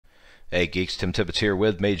Hey geeks, Tim Tippett here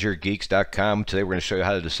with MajorGeeks.com. Today we're going to show you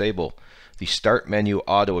how to disable the Start Menu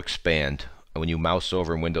Auto Expand when you mouse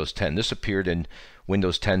over in Windows 10. This appeared in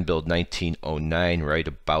Windows 10 build 1909, right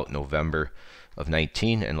about November of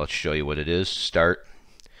 19. And let's show you what it is. Start.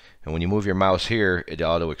 And when you move your mouse here, it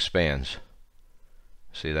auto expands.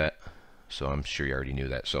 See that? So I'm sure you already knew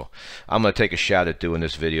that. So I'm going to take a shot at doing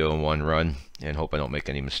this video in one run and hope I don't make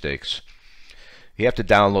any mistakes. You have to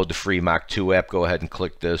download the free Mach 2 app. Go ahead and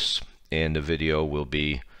click this. And the video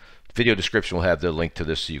description will have the link to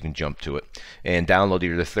this so you can jump to it. And download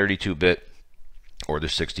either the 32-bit or the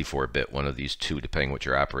 64-bit, one of these two, depending what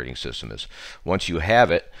your operating system is. Once you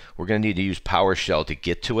have it, we're going to need to use PowerShell to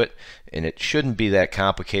get to it. And it shouldn't be that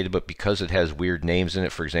complicated, but because it has weird names in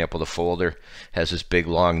it, for example, the folder has this big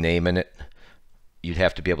long name in it, you'd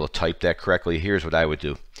have to be able to type that correctly. Here's what I would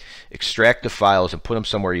do. Extract the files and put them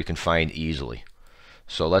somewhere you can find easily.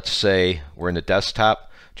 So let's say we're in the desktop.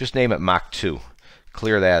 Just name it Mach 2.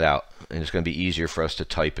 Clear that out, and it's going to be easier for us to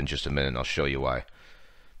type in just a minute, and I'll show you why.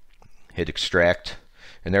 Hit extract,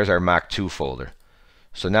 and there's our Mach 2 folder.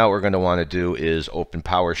 So now what we're going to want to do is open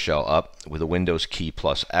PowerShell up with a Windows key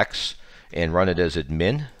plus X and run it as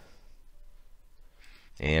admin.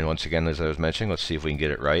 And once again, as I was mentioning, let's see if we can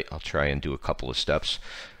get it right. I'll try and do a couple of steps.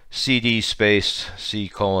 CD space C:\\.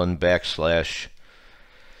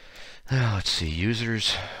 Let's see,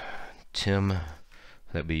 users, Tim.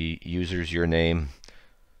 That'd be users, your name.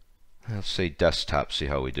 Let's say desktop, see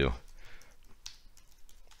how we do.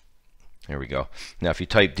 There we go. Now if you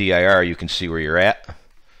type dir, you can see where you're at.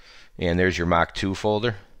 And there's your Mach 2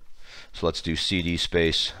 folder. So let's do CD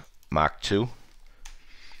space Mach 2.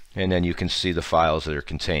 And then you can see the files that are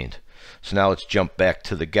contained. So now let's jump back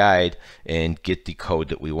to the guide and get the code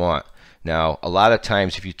that we want. Now a lot of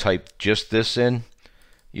times if you type just this in,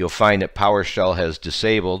 you'll find that PowerShell has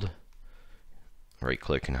disabled. Right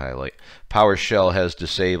click and highlight. PowerShell has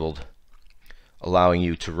disabled, allowing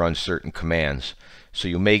you to run certain commands. So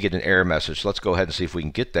you may get an error message. Let's go ahead and see if we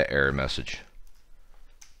can get that error message.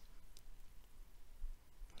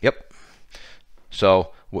 Yep.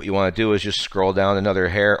 So what you want to do is just scroll down another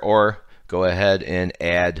hair, or go ahead and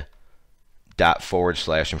add .. in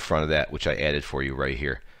front of that, which I added for you right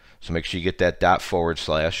here. So make sure you get that ..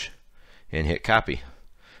 and hit copy.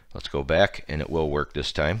 Let's go back, and it will work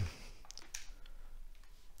this time.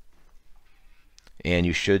 And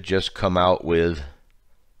you should just come out with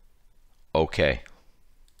OK.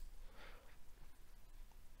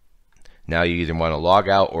 Now you either want to log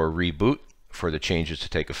out or reboot for the changes to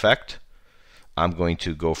take effect. I'm going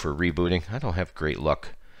to go for rebooting. I don't have great luck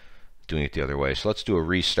doing it the other way. So let's do a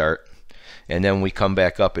restart. And then when we come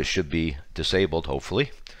back up, it should be disabled,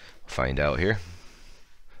 hopefully. Find out here.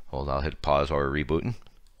 Hold on, I'll hit pause while we're rebooting.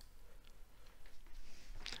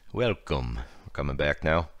 Welcome. We're coming back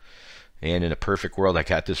now. And in a perfect world, I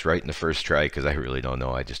got this right in the first try because I really don't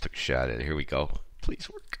know. I just took a shot at it. Here we go. Please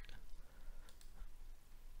work.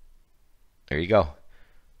 There you go.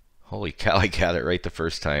 Holy cow, I got it right the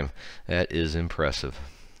first time. That is impressive.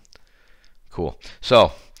 Cool.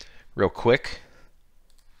 So, real quick,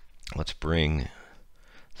 let's bring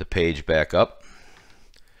the page back up.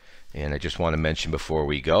 And I just want to mention before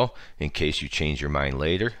we go, in case you change your mind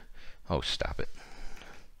later. Oh, stop it.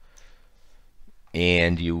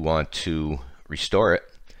 And you want to restore it,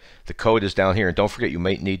 the code is down here, and don't forget you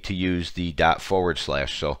might need to use the ..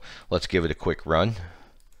 So let's give it a quick run.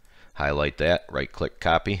 Highlight that, right click,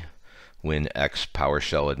 copy, WinX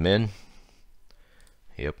PowerShell admin.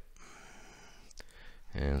 Yep.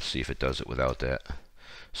 And let's see if it does it without that.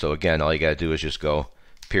 So again, all you gotta do is just go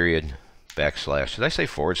period .. Did I say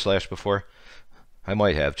 / before? I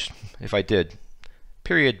might have. If I did,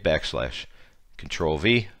 period / Control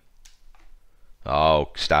V. Oh,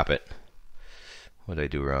 stop it. What did I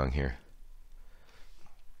do wrong here?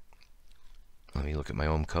 Let me look at my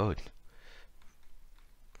own code.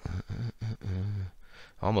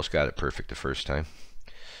 Almost got it perfect the first time.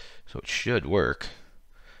 So it should work.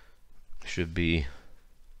 Should be.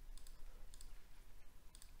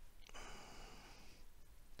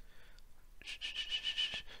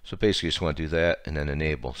 So basically you just want to do that and then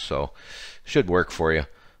enable. So should work for you.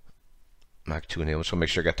 Mach 2 enable. So make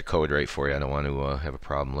sure I got the code right for you. I don't want to have a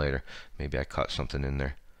problem later. Maybe I caught something in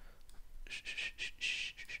there.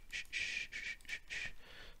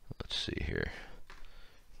 Let's see here.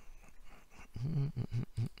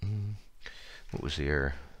 What was the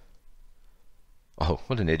error? Oh,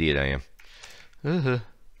 what an idiot I am.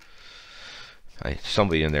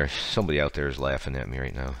 Somebody in there, somebody out there is laughing at me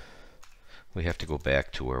right now. We have to go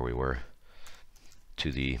back to where we were,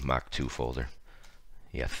 to the Mach 2 folder.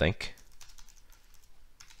 Yeah, think.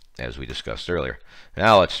 As we discussed earlier.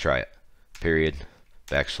 Now let's try it. period,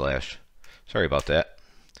 backslash. Sorry about that.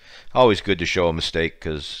 Always good to show a mistake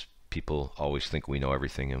because people always think we know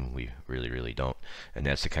everything and we really don't. And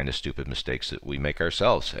that's the kind of stupid mistakes that we make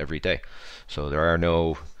ourselves every day. So there are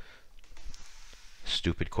no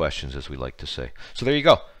stupid questions, as we like to say. So there you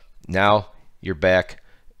go. Now you're back,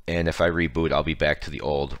 and if I reboot, I'll be back to the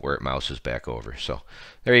old where it mouses back over. So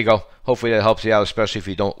there you go. Hopefully that helps you out, especially if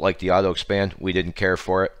you don't like the auto expand. We didn't care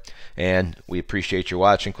for it, and we appreciate your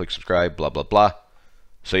watching. Click subscribe, blah blah blah.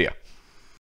 See ya.